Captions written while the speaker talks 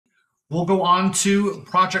We'll go on to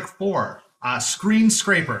project 4,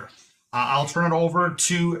 Screenscraper. I'll turn it over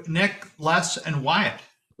to Nick, Les, and Wyatt.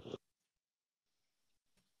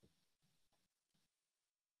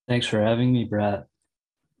 Thanks for having me, Brad.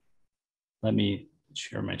 Let me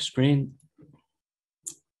share my screen.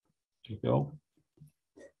 There you go.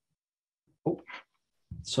 Oh.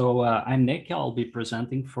 So I'm Nick. I'll be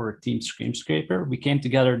presenting for Team Screenscraper. We came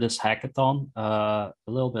together this hackathon a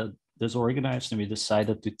little bit disorganized, and we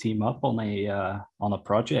decided to team up on a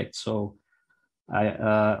project. So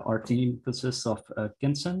our team consists of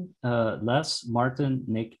Kinson, Les, Martin,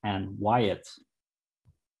 Nick, and Wyatt.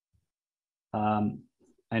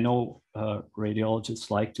 I know radiologists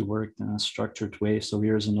like to work in a structured way, so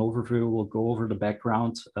here's an overview. We'll go over the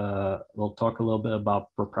background. We'll talk a little bit about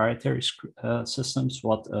proprietary systems,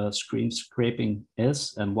 what screen scraping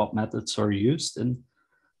is, and what methods are used in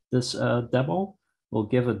this demo. We'll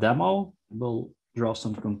give a demo, we'll draw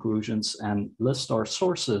some conclusions, and list our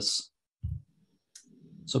sources.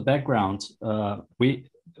 So background, we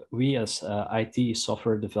as IT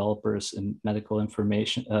software developers in medical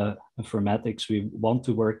informatics, we want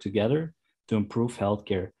to work together to improve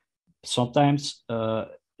healthcare. Sometimes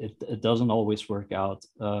it doesn't always work out.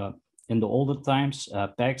 In the older times,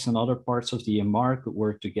 PACS and other parts of the EMR could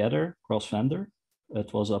work together cross-vendor.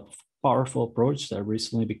 It was a powerful approach that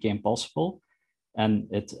recently became possible, and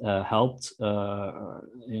it helped, the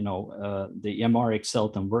EMR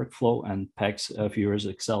excelled in workflow, and PACS viewers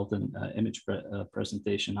excelled in image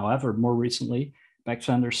presentation. However, more recently, PACS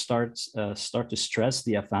vendors start to stress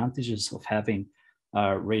the advantages of having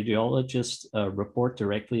radiologists report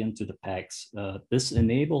directly into the PACS. This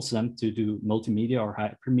enables them to do multimedia or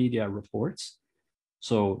hypermedia reports.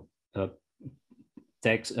 So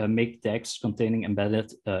make text containing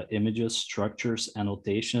embedded images, structures,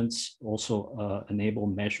 annotations, also enable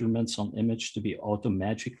measurements on image to be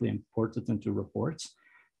automatically imported into reports.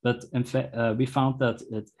 But in fact, we found that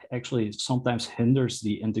it actually sometimes hinders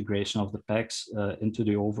the integration of the PACS into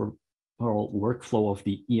the overall workflow of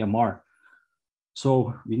the EMR.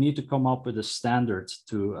 So we need to come up with a standard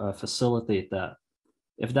to facilitate that.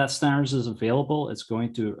 If that standard is available, it's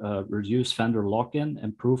going to reduce vendor lock-in,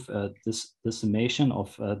 improve dissemination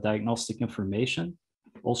of diagnostic information,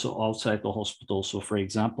 also outside the hospital. So for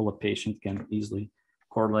example, a patient can easily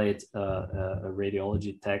correlate a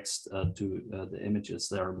radiology text to the images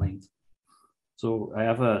that are linked. So I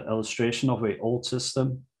have an illustration of an old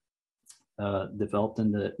system developed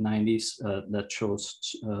in the 90s that shows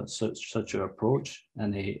such an approach,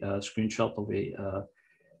 and a screenshot of a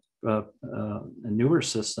newer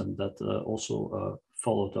system that also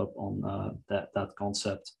followed up on that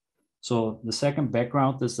concept. So the second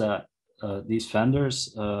background is that these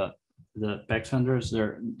vendors, the PACS vendors,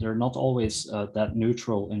 they're not always that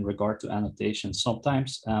neutral in regard to annotations.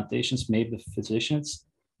 Sometimes annotations made with physicians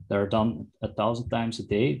that are done 1,000 times a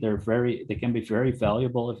day, they can be very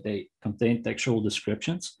valuable if they contain textual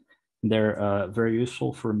descriptions. They're very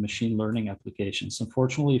useful for machine learning applications.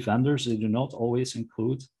 Unfortunately, vendors, they do not always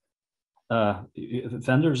include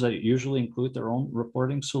vendors that usually include their own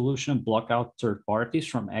reporting solution block out third parties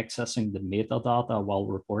from accessing the metadata while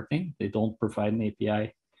reporting. They don't provide an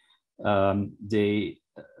API.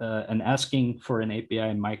 And asking for an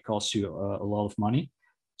API might cost you a lot of money.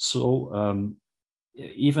 So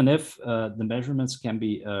even if the measurements can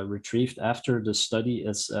be retrieved after the study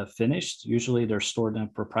is finished, usually they're stored in a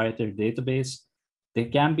proprietary database. They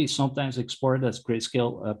can be sometimes exported as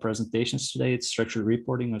grayscale presentations today. It's structured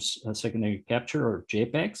reporting or secondary capture or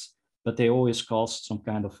JPEGs, but they always cause some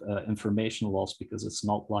kind of information loss because it's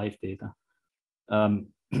not live data.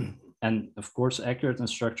 And of course, accurate and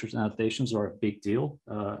structured annotations are a big deal.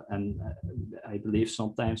 And I believe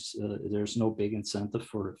sometimes there's no big incentive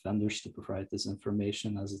for vendors to provide this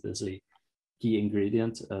information, as it is a key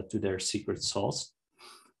ingredient to their secret sauce.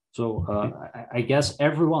 So I guess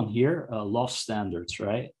everyone here loves standards,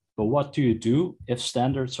 right? But what do you do if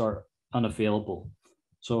standards are unavailable?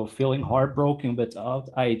 So feeling heartbroken without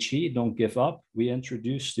IHE, don't give up. We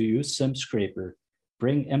introduced to you SIIM Scraper.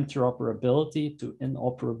 Bring interoperability to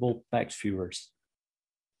inoperable PACS viewers.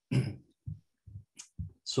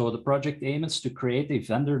 So the project aim is to create a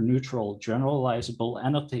vendor-neutral, generalizable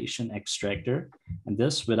annotation extractor, and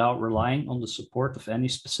this without relying on the support of any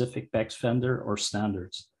specific PACS vendor or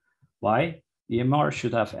standards. Why? The EMR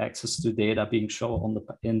should have access to data being shown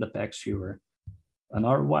in the PACS viewer.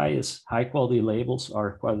 Another why is high-quality labels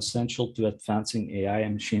are quite essential to advancing AI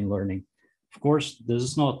and machine learning. Of course, this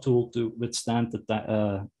is not a tool to withstand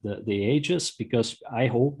the ages, because I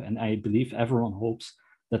hope, and I believe everyone hopes,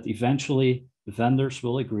 that eventually the vendors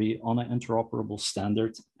will agree on an interoperable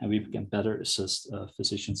standard, and we can better assist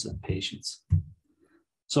physicians and patients.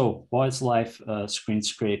 So what is live screen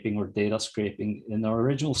scraping or data scraping? In the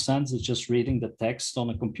original sense, it's just reading the text on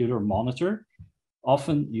a computer monitor,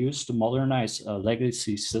 often used to modernize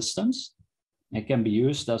legacy systems. It can be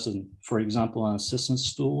used as, for example, an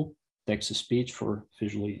assistance tool, text-to-speech for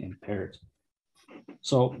visually impaired.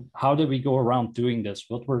 So how did we go around doing this?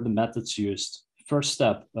 What were the methods used? First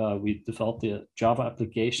step, we developed a Java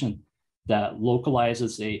application that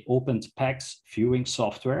localizes a opened PACS viewing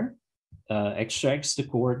software, extracts the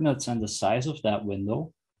coordinates and the size of that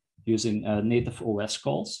window using native OS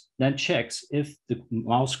calls, then checks if the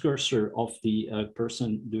mouse cursor of the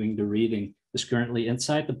person doing the reading is currently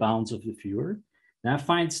inside the bounds of the viewer. Then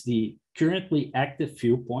finds the currently active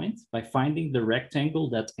viewpoint by finding the rectangle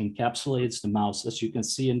that encapsulates the mouse. As you can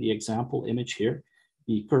see in the example image here,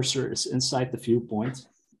 the cursor is inside the viewpoint.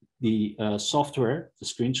 The software, the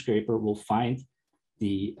Screenscraper, will find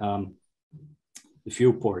the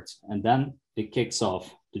viewport, and then it kicks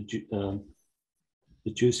off the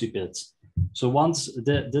juicy bits. So once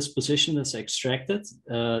this position is extracted,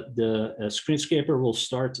 the Screenscraper will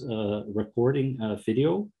start recording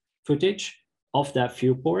video footage of that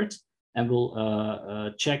viewport and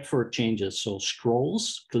will check for changes. So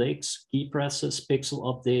scrolls, clicks, key presses, pixel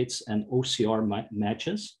updates, and OCR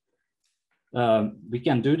matches. We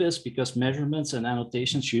can do this because measurements and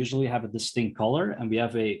annotations usually have a distinct color, and we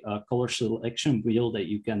have a color selection wheel that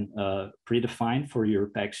you can predefine for your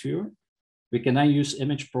PACS viewer. We can then use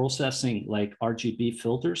image processing like RGB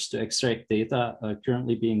filters to extract data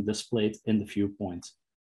currently being displayed in the viewpoint.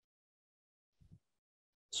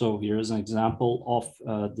 So here's an example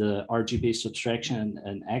of the RGB subtraction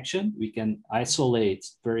in action. We can isolate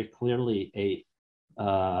very clearly a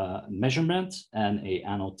measurement and a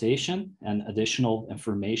annotation and additional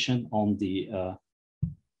information on the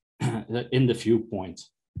in the viewpoint.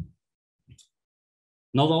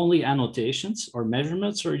 Not only annotations or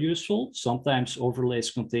measurements are useful, sometimes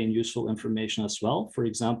overlays contain useful information as well. For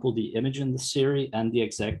example, the image in the series and the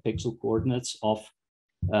exact pixel coordinates of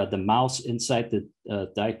the mouse inside the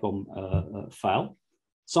DICOM file.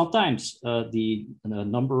 Sometimes the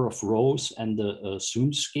number of rows and the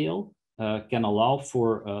zoom scale can allow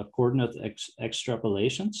for coordinate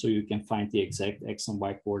extrapolation, so you can find the exact X and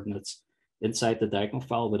Y coordinates inside the DICOM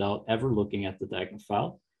file without ever looking at the DICOM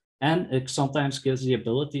file. And it sometimes gives the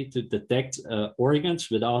ability to detect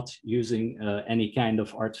organs without using any kind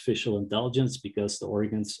of artificial intelligence, because the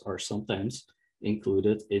organs are sometimes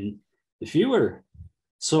included in the viewer.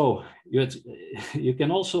 So you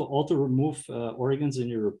can also auto-remove organs in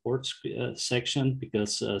your reports section,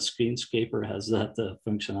 because Screenscraper has that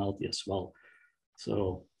functionality as well.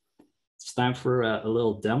 So it's time for a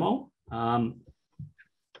little demo.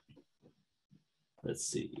 Let's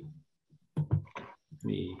see. Let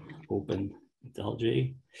me open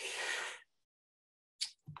IntelliJ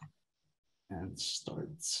and start.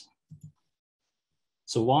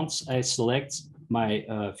 So once I select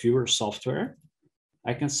my viewer software,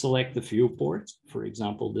 I can select the viewport, for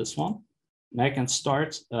example, this one, and I can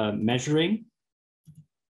start measuring.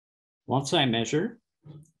 Once I measure,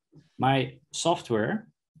 my software,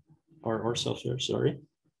 or software, sorry,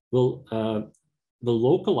 will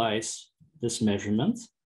localize this measurement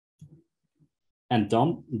and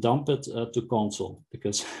dump it to console,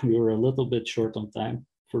 because we were a little bit short on time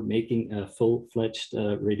for making a full-fledged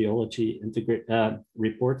radiology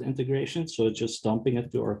report integration. So it's just dumping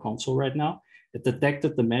it to our console right now. It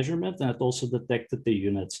detected the measurement, and it also detected the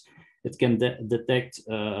units. It can detect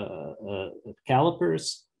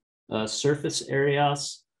calipers, surface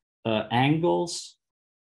areas, angles,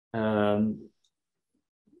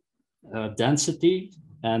 density,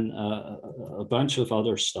 and a bunch of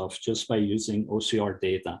other stuff just by using OCR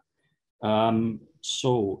data.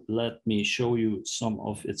 So let me show you some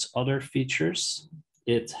of its other features.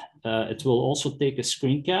 It will also take a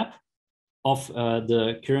screen cap of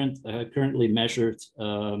the currently measured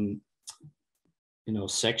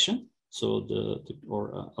section, so the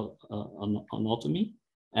anatomy,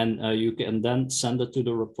 and you can then send it to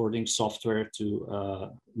the reporting software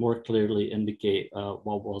to more clearly indicate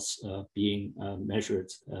what was being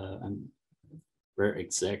measured and where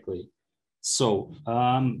exactly. So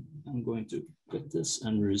I'm going to quit this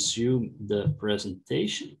and resume the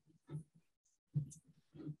presentation.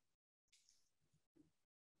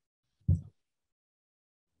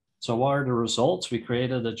 So what are the results? We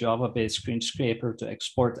created a Java-based Screenscraper to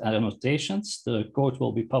export annotations. The code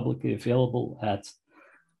will be publicly available at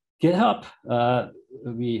GitHub,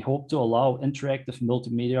 we hope to allow interactive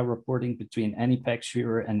multimedia reporting between any PACS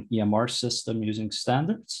viewer and EMR system using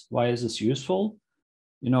standards. Why is this useful?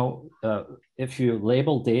 You know, if you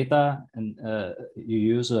label data and you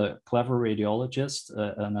use a clever radiologist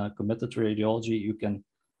and a committed radiology, you can,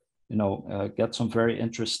 you know, get some very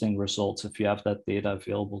interesting results if you have that data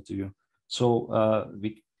available to you. So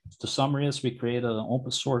the summary is we created an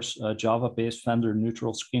open source Java-based vendor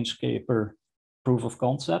neutral Screenscraper proof of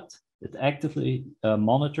concept. It actively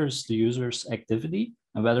monitors the user's activity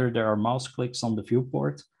and whether there are mouse clicks on the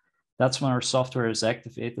viewport. That's when our software is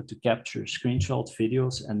activated to capture screenshot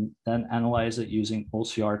videos and then analyze it using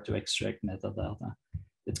OCR to extract metadata.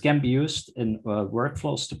 It can be used in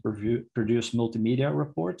workflows to produce multimedia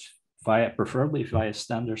reports, preferably via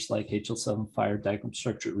standards like HL7 Fire Diagram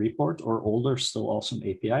Structured Report or older, still awesome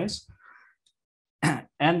APIs.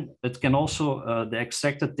 And it can also, the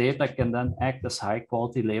extracted data can then act as high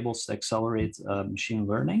quality labels to accelerate machine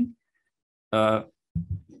learning.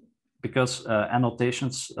 Because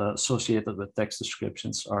annotations associated with text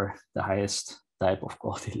descriptions are the highest type of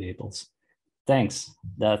quality labels. Thanks.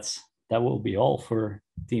 That will be all for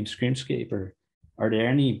Team Screenscraper. Are there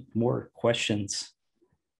any more questions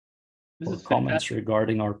or comments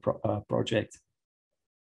regarding our project?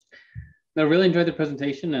 I really enjoyed the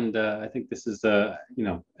presentation, and I think this is a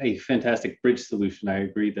fantastic bridge solution. I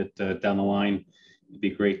agree that down the line it'd be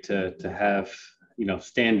great to have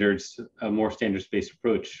standards, a more standards-based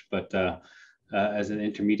approach, but as an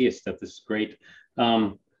intermediate step, this is great.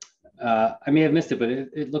 I may have missed it, but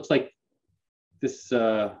it looks like this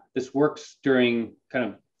works during kind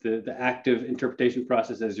of the active interpretation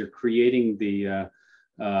process as you're creating the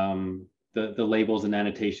labels and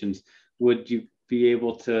annotations. Would you be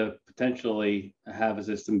able to potentially have a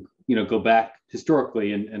system, go back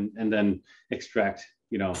historically and then extract,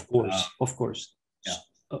 Of course. Yeah.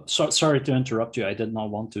 Sorry to interrupt you. I did not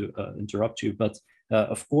want to interrupt you, but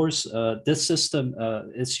of course, this system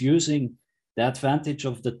is using the advantage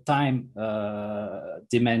of the time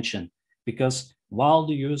dimension, because while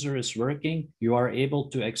the user is working, you are able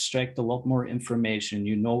to extract a lot more information.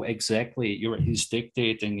 You know exactly, he's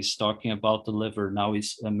dictating, he's talking about the liver. Now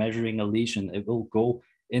he's measuring a lesion. It will go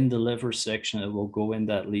in the liver section. It will go in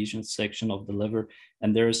that lesion section of the liver.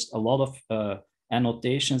 And there's a lot of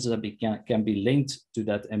annotations that can be linked to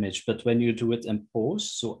that image. But when you do it in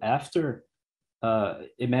post, so after,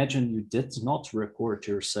 imagine you did not record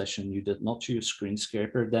your session, you did not use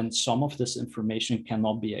Screenscraper, then some of this information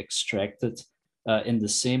cannot be extracted in the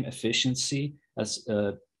same efficiency as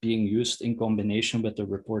being used in combination with the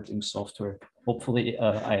reporting software. Hopefully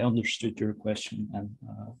I understood your question. And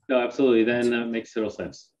no, absolutely, then that makes total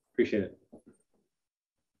sense. Appreciate it.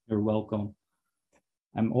 You're welcome.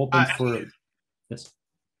 I'm open for...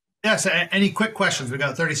 Yes, any quick questions? We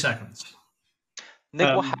got 30 seconds.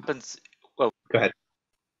 Nick, what happens? Well, go ahead.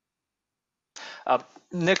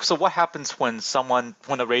 Nick, so what happens when a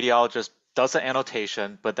radiologist does an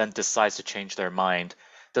annotation, but then decides to change their mind?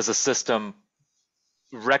 Does the system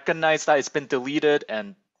recognize that it's been deleted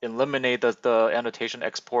and eliminate the annotation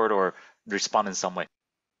export or respond in some way?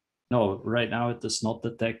 No, right now it does not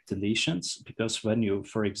detect deletions, because when you,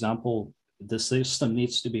 for example, the system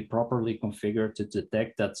needs to be properly configured to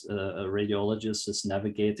detect that a radiologist is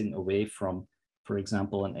navigating away from, for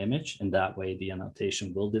example, an image. In that way, the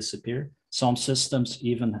annotation will disappear. Some systems,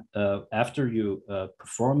 even after you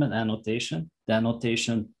perform an annotation, the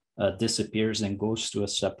annotation disappears and goes to a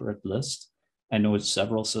separate list. I know it's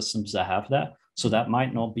several systems that have that, so that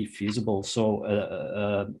might not be feasible. So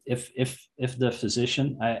if the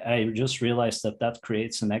physician, I just realized that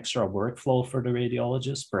creates an extra workflow for the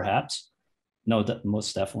radiologist, perhaps. No, that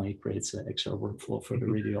most definitely creates an extra workflow for the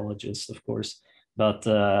radiologist, of course. But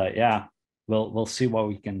yeah, we'll see what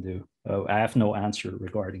we can do. I have no answer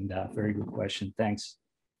regarding that. Very good question. Thanks.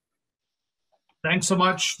 Thanks so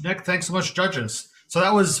much, Nick. Thanks so much, judges. So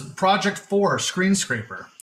that was Project 4, Screenscraper.